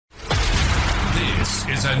This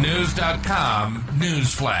is a News.com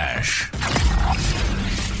news flash.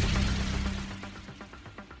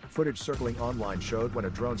 Footage circling online showed when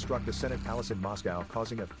a drone struck the Senate Palace in Moscow,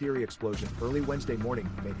 causing a fiery explosion early Wednesday morning,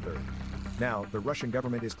 May 3rd. Now, the Russian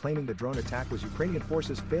government is claiming the drone attack was Ukrainian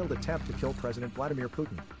forces' failed attempt to kill President Vladimir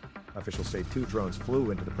Putin. Officials say 2 drones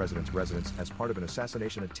flew into the president's residence as part of an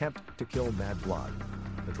assassination attempt to kill Mad Vlad.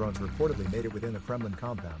 The drones reportedly made it within the Kremlin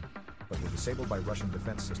compound, but were disabled by Russian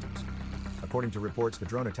defense systems. According to reports, the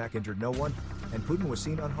drone attack injured no one, and Putin was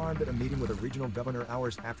seen unharmed at a meeting with a regional governor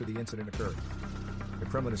hours after the incident occurred. The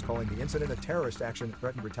Kremlin is calling the incident a terrorist action,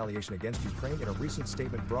 threatened retaliation against Ukraine in a recent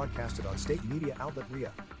statement broadcasted on state media outlet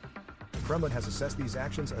RIA. The Kremlin has assessed these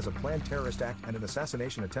actions as a planned terrorist act and an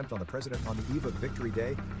assassination attempt on the president on the eve of Victory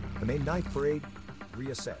Day, the May 9th parade,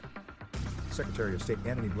 RIA said. Secretary of State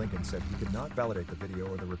Antony Blinken said he could not validate the video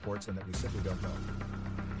or the reports and that we simply don't know.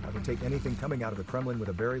 I would take anything coming out of the Kremlin with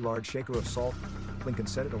a very large shaker of salt, Blinken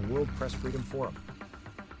said at a World Press Freedom Forum.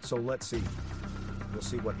 So let's see. We'll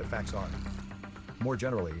see what the facts are. More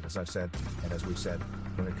generally, as I've said, and as we've said,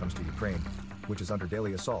 when it comes to Ukraine, which is under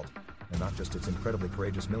daily assault, and not just its incredibly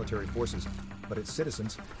courageous military forces, but its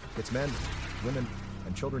citizens, its men, women,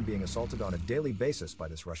 and children being assaulted on a daily basis by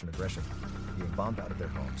this Russian aggression, being bombed out of their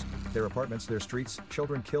homes, their apartments, their streets,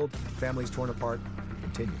 children killed, families torn apart, we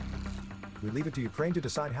continue. We leave it to Ukraine to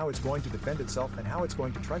decide how it's going to defend itself and how it's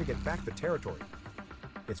going to try to get back the territory.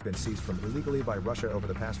 It's been seized from illegally by Russia over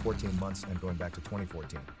the past 14 months and going back to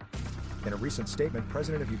 2014. In a recent statement,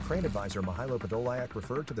 President of Ukraine advisor Mihailo Podolyak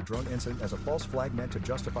referred to the drone incident as a false flag meant to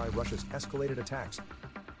justify Russia's escalated attacks.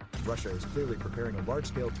 Russia is clearly preparing a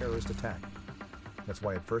large-scale terrorist attack. That's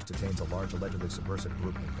why it first detains a large allegedly subversive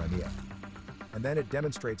group in Crimea. And then it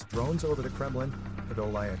demonstrates drones over the Kremlin,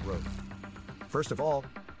 Podolyak wrote. First of all,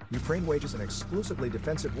 Ukraine wages an exclusively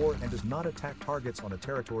defensive war and does not attack targets on the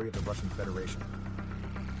territory of the Russian Federation.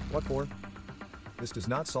 What for? This does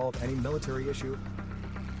not solve any military issue,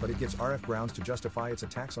 but it gives RF grounds to justify its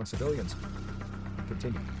attacks on civilians.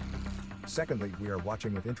 Continue. Secondly, we are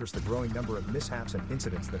watching with interest the growing number of mishaps and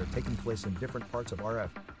incidents that are taking place in different parts of RF.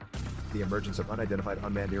 The emergence of unidentified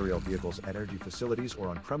unmanned aerial vehicles at energy facilities or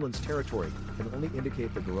on Kremlin's territory can only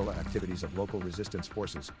indicate the guerrilla activities of local resistance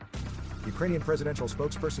forces. Ukrainian presidential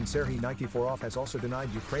spokesperson Serhiy Nikiforov has also denied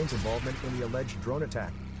Ukraine's involvement in the alleged drone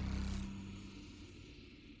attack.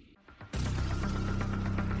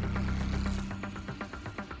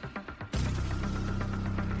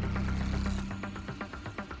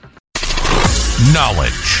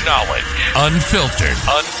 Knowledge. Unfiltered.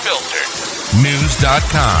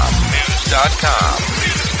 News.com.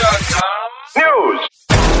 News.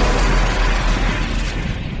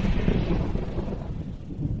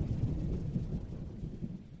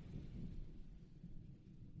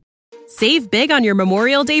 Save big on your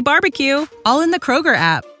Memorial Day barbecue, all in the Kroger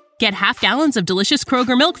app. Get half gallons of delicious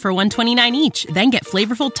Kroger milk for $1.29 each. Then get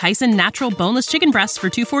flavorful Tyson natural boneless chicken breasts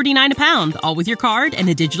for $2.49 a pound, all with your card and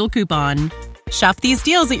a digital coupon. Shop these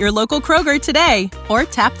deals at your local Kroger today, or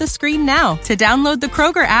tap the screen now to download the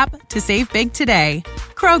Kroger app to save big today.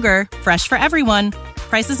 Kroger, fresh for everyone.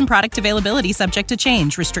 Prices and product availability subject to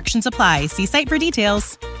change. Restrictions apply. See site for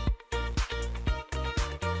details.